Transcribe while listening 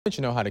That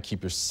you know how to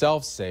keep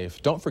yourself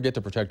safe, don't forget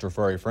to protect your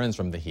furry friends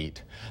from the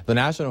heat. The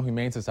National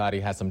Humane Society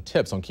has some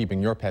tips on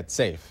keeping your pet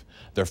safe.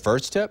 Their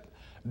first tip,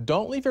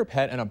 don't leave your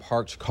pet in a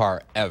parked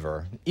car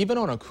ever. Even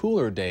on a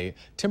cooler day,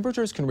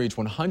 temperatures can reach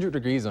 100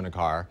 degrees in a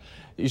car.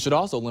 You should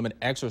also limit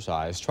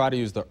exercise. Try to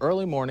use the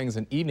early mornings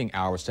and evening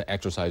hours to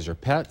exercise your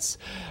pets.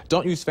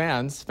 Don't use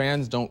fans.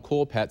 Fans don't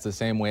cool pets the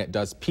same way it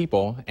does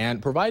people.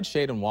 And provide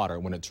shade and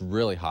water when it's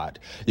really hot.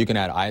 You can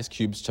add ice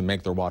cubes to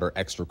make their water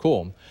extra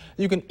cool.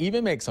 You can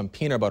even make some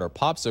peanut butter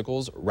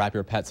popsicles, wrap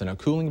your pets in a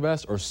cooling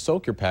vest, or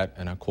soak your pet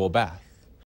in a cool bath.